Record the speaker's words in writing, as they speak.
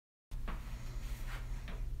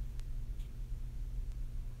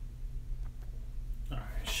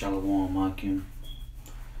Shalom Akim.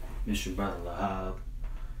 It's your brother Lahab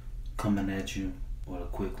coming at you with a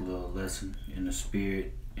quick little lesson in the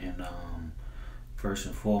spirit. And first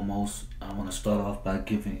and foremost, I want to start off by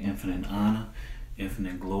giving infinite honor,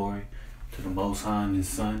 infinite glory to the Most High and His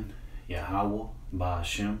Son, Yahweh,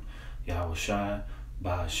 Ba'ashem, Yahweh Shai,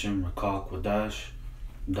 Ba'ashem, Rakal Kwadash.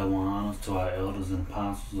 Double honors to our elders and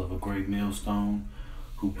apostles of a great millstone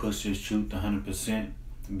who pushed this truth 100%,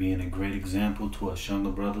 being a great example to us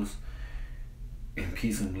younger brothers. And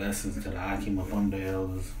peace and blessings to the Akim upon the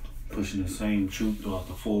elders, pushing the same truth throughout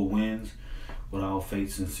the four winds with all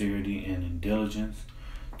faith, sincerity, and diligence.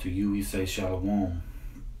 To you we say Shalom.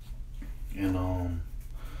 And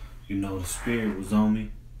the spirit was on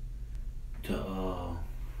me to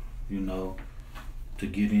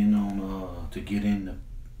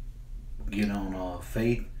get on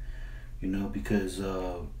faith, because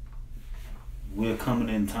we're coming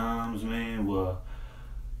in times, man, where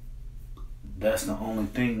that's the only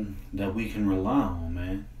thing that we can rely on,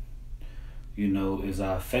 man. Is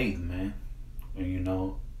our faith, man. And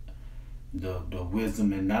the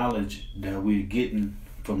wisdom and knowledge that we're getting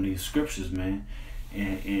from these scriptures, man.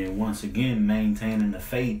 And once again maintaining the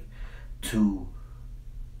faith to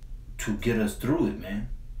get us through it, man.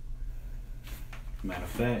 Matter of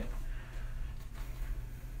fact,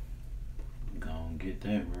 gonna get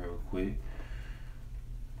that real quick.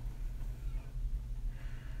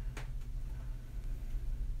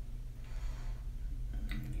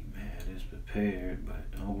 Prepared, but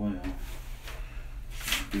oh well.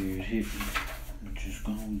 Spirit hit me. I'm just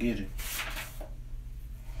gonna get it.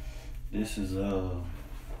 This is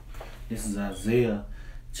Isaiah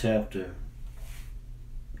chapter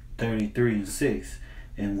 33:6.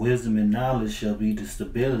 And wisdom and knowledge shall be the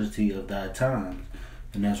stability of thy times.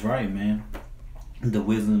 And that's right, man. The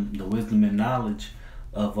wisdom and knowledge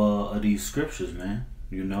of these scriptures, man.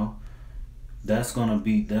 That's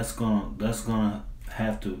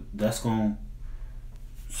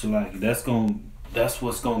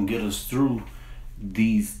what's gonna get us through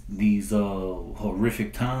these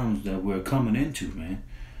horrific times that we're coming into, man.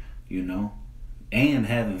 And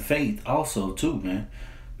having faith also too, man,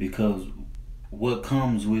 because what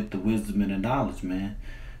comes with the wisdom and the knowledge, man?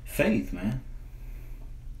 Faith, man.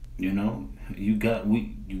 We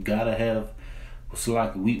gotta have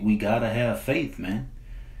faith, man,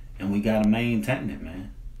 and we gotta maintain it,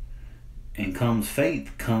 man. And comes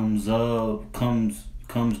faith, comes the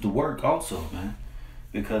work also, man.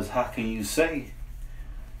 Because how can you say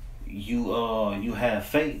you have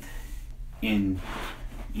faith and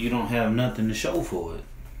you don't have nothing to show for it?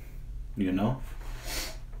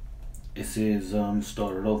 It says,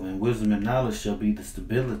 started over, and wisdom and knowledge shall be the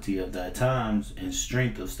stability of thy times and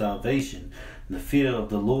strength of salvation. And the fear of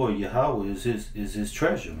the Lord Yahweh is his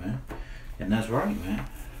treasure, man. And that's right, man.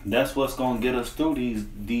 That's what's gonna get us through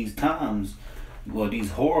these times, well, these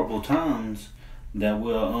horrible times that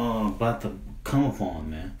we're about to come upon,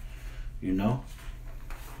 man. And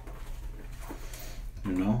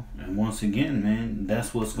once again, man,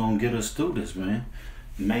 that's what's gonna get us through this, man.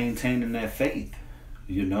 Maintaining that faith,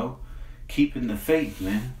 keeping the faith,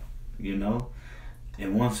 man.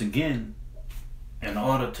 And once again, in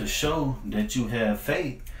order to show that you have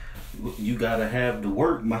faith, you gotta have the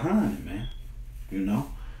work behind it, man.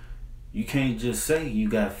 You can't just say you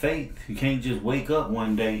got faith. You can't just wake up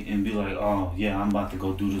one day and be like, oh yeah, I'm about to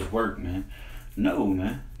go do this work, man. No,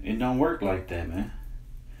 man. It don't work like that, man.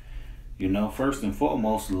 First and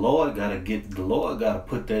foremost, the Lord gotta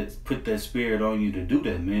put that spirit on you to do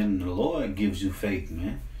that, man. And the Lord gives you faith,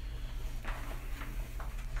 man.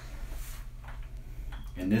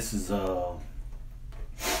 And this is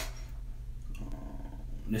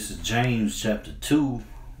James chapter 2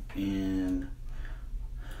 and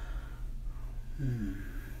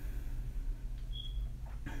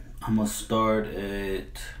I'm gonna start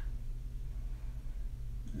at,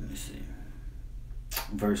 let me see,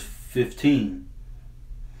 verse 15.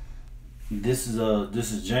 This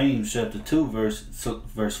is James chapter 2 verse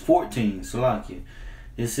 14. Salakia.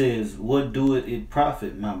 It says, what doeth it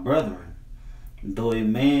profit, my brethren, though a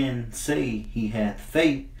man say he hath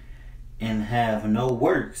faith and have no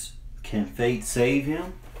works? Can faith save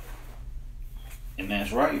him? And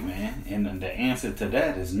that's right, man. And the answer to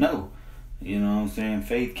that is no. You know what I'm saying?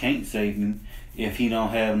 Faith can't save him if he don't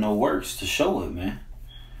have no works to show it, man.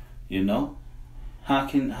 How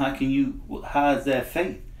is that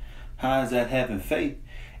faith? How is that having faith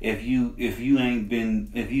if you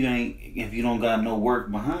don't got no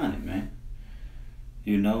work behind it, man?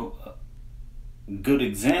 A good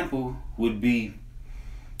example would be,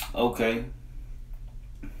 okay,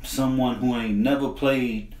 someone who ain't never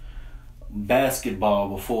played basketball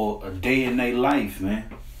before a day in their life, man.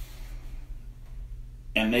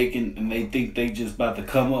 And they think they just about to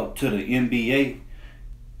come up to the NBA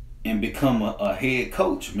and become a head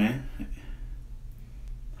coach, man.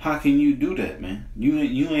 How can you do that, man? You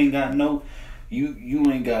ain't got no you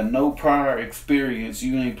ain't got no prior experience.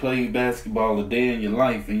 You ain't played basketball a day in your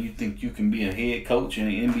life, and you think you can be a head coach in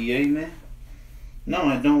the NBA, man? No,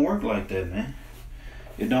 it don't work like that, man.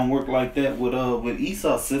 It don't work like that with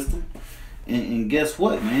Esau's system. And guess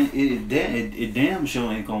what, man? It damn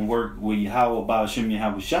sure ain't gonna work with Yahweh Baal Shem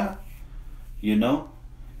Yahushua. You know,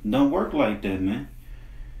 don't work like that, man.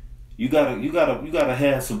 You gotta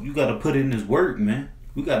have some. You gotta put in this work, man.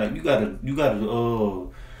 You gotta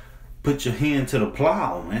put your hand to the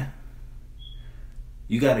plow, man.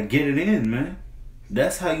 You gotta get it in, man.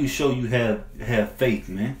 That's how you show you have faith,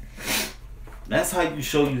 man. That's how you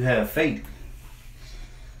show you have faith.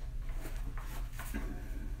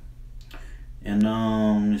 And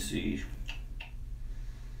let me see.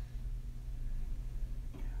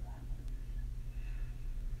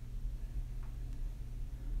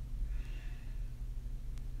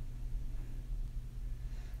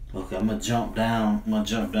 Okay, I'm gonna jump down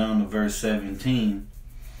to verse 17.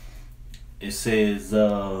 It says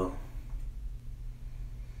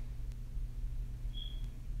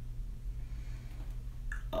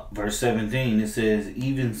verse 17, it says,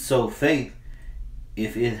 even so faith,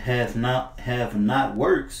 if it have not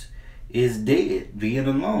works, is dead, being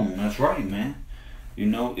alone. That's right, man. You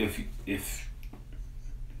know, if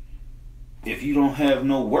you don't have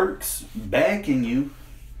no works backing you,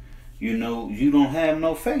 you know, you don't have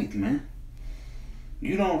no faith, man.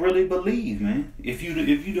 You don't really believe, man. If you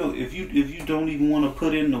don't even want to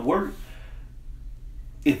put in the work,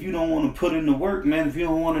 if you don't want to put in the work, man, if you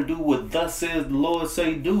don't want to do what thus says the Lord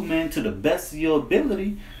say do, man, to the best of your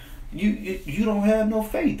ability, you don't have no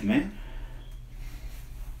faith, man.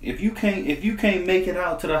 If you can't make it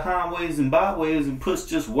out to the highways and byways and push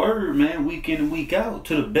this word, man, week in and week out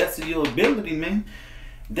to the best of your ability, man,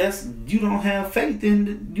 you don't have faith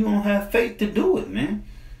to do it, man.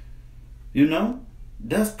 You know,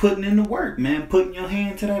 that's putting in the work, man. Putting your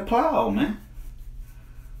hand to that plow, man.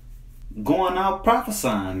 Going out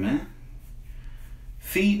prophesying, man.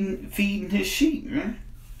 Feeding his sheep, man.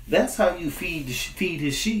 That's how you feed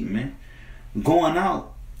his sheep, man. Going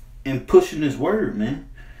out and pushing his word, man.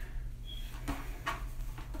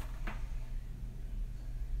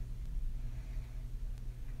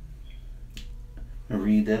 I'll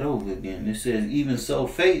read that over again. It says, even so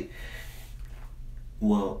faith,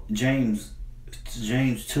 well, James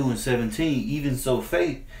 2:17, even so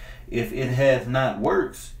faith, if it hath not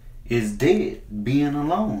works, is dead, being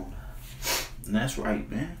alone. And that's right,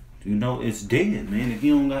 man. You know, it's dead, man. If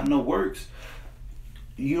you don't got no works,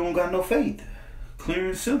 you don't got no faith. Clear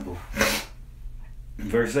and simple.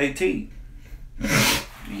 Verse 18.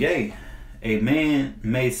 Yea, a man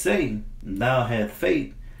may say, thou hast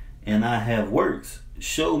faith, and I have works.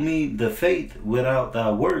 Show me the faith without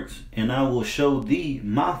thy works, and I will show thee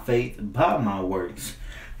my faith by my works.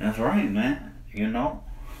 That's right, man. You know,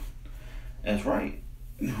 that's right.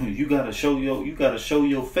 You gotta show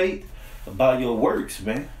your faith by your works,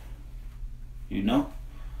 man. You know,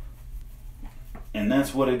 and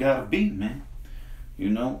that's what it gotta be, man. You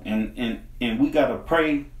know, and we gotta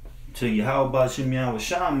pray to Yahweh Baal Shem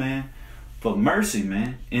Yahushua, man, for mercy,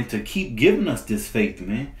 man, and to keep giving us this faith,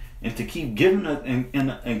 man, and to keep giving us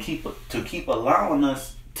and keep allowing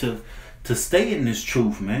us to stay in this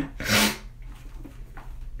truth, man.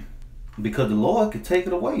 Because the Lord could take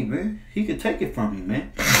it away, man. He could take it from you,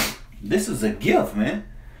 man. This is a gift, man.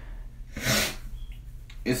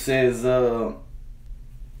 It says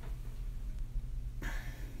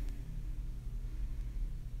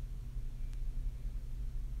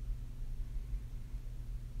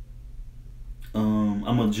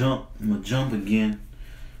I'm gonna jump again.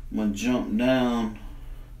 I'm gonna jump down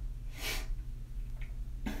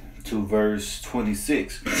to verse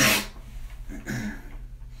 26.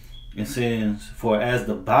 It says, for as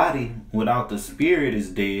the body without the spirit is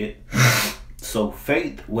dead, so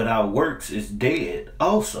faith without works is dead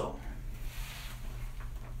also.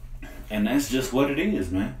 And that's just what it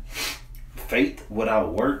is, man. Faith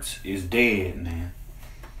without works is dead, man.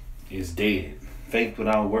 It's dead. Faith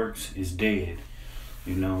without works is dead.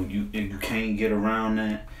 You know, you can't get around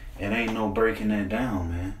that. It ain't no breaking that down,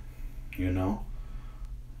 man. You know,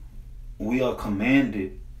 we are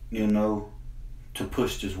commanded, you know, to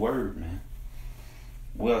push this word, man.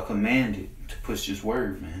 We are commanded to push this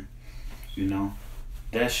word, man. You know,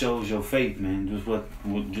 that shows your faith, man.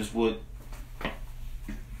 Just what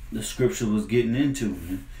the scripture was getting into,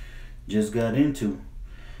 man. Just got into.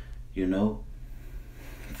 You know,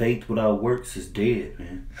 faith without works is dead,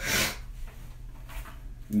 man.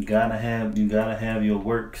 You gotta have your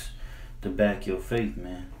works to back your faith,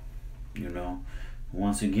 man. You know,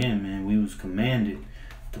 once again, man, we was commanded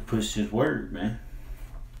to push His word, man.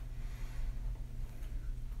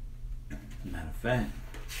 Matter of fact,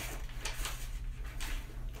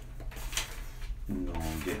 I'm gonna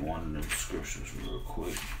get one of them scriptures real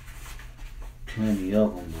quick. Plenty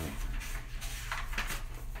of them,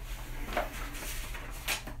 but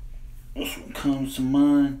this one comes to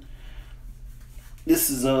mind. This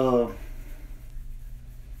is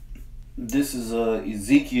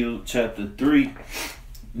Ezekiel chapter 3,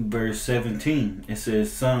 verse 17. It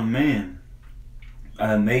says, "Son of man, I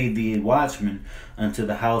have made thee a watchman unto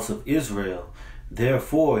the house of Israel.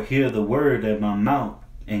 Therefore hear the word at my mouth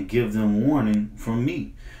and give them warning from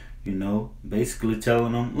me." You know, basically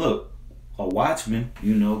telling them, look, a watchman,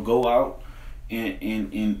 you know, go out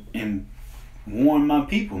and warn my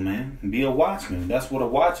people, man. Be a watchman. That's what a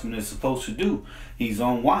watchman is supposed to do. He's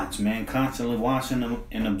on watch, man, constantly watching them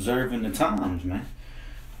and observing the times, man.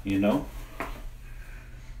 You know,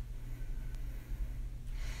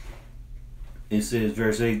 it says,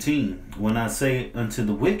 verse 18, "When I say unto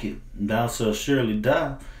the wicked, thou shalt surely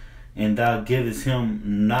die, and thou givest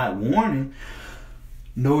him not warning,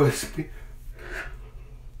 nor speaketh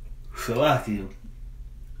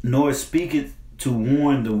to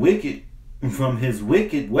warn the wicked from his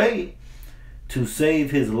wicked way, to save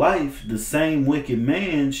his life, the same wicked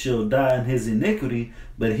man shall die in his iniquity,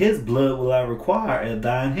 but his blood will I require at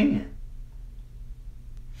thine hand."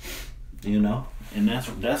 You know, and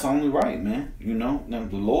that's only right, man. You know, now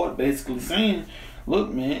the Lord basically saying,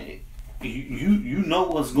 look, man, you know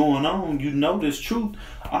what's going on. You know this truth.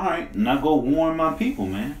 All right, now go warn my people,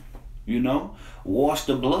 man. You know, wash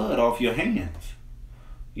the blood off your hands.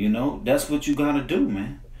 You know, that's what you got to do,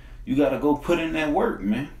 man. You got to go put in that work,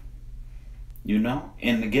 man. You know,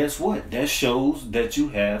 and guess what? That shows that you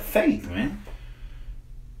have faith, man.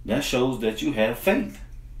 That shows that you have faith.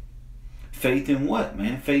 Faith in what,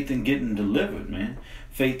 man? Faith in getting delivered, man.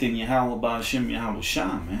 Faith in Yahweh Ba'ashem Yahweh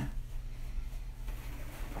Shah, man.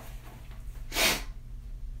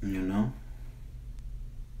 You know.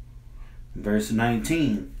 Verse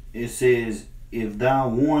 19, it says, "If thou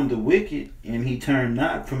warn the wicked, and he turn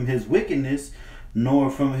not from his wickedness, nor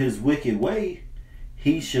from his wicked way,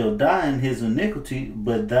 he shall die in his iniquity,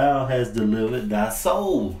 but thou hast delivered thy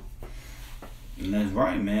soul." And that's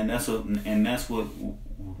right, man. That's what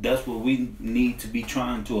we need to be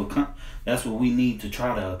trying to accomplish. That's what we need to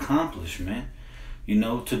try to accomplish, man. You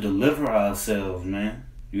know, to deliver ourselves, man.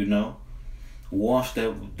 You know, wash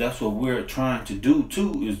that. That's what we're trying to do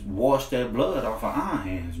too, is wash that blood off of our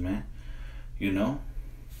hands, man. You know.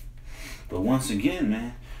 But once again,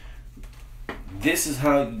 man, that's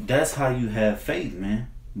how you have faith, man.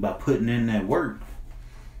 By putting in that work.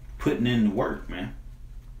 Putting in the work, man.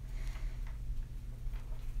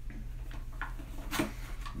 I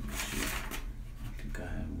think I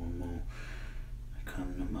have one more that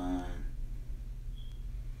come to mind.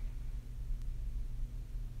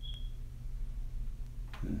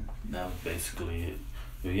 That was basically it.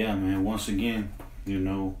 But yeah, man, once again, you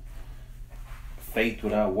know, faith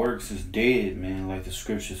without works is dead, man, like the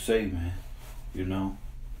scriptures say, man. You know,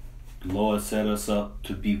 the Lord set us up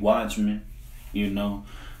to be watchmen, you know,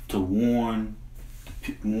 to warn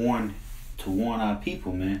our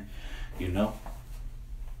people, man, you know.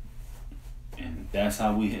 And that's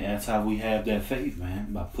how we have that faith,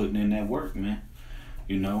 man, by putting in that work, man.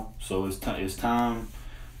 You know, so it's time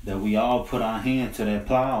that we all put our hand to that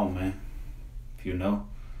plow, man. You know,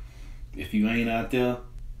 if you ain't out there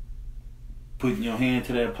putting your hand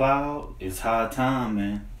to that plow, it's high time,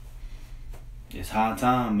 man. It's high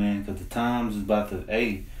time, man, because the times is about to,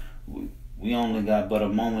 hey, we only got but a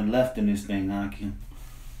moment left in this thing, Akim.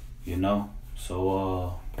 You know?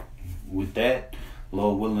 So, with that,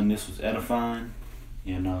 Lord willing, this was edifying.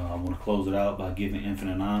 And I want to close it out by giving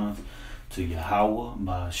infinite honors to Yahweh,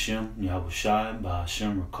 Ba'ashem, Yahweh Shai,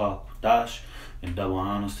 Ba'ashem, Rakak, Dash, and double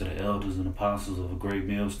honors to the elders and apostles of a great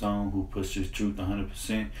millstone who pushed this truth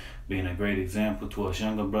 100%, being a great example to us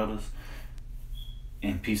younger brothers.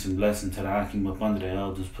 And peace and blessing to the Akim up under the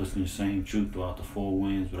elders, pushing the same truth throughout the four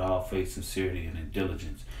winds with all faith, sincerity, and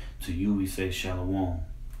diligence. To you we say Shalom.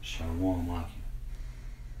 Shalom, Akim.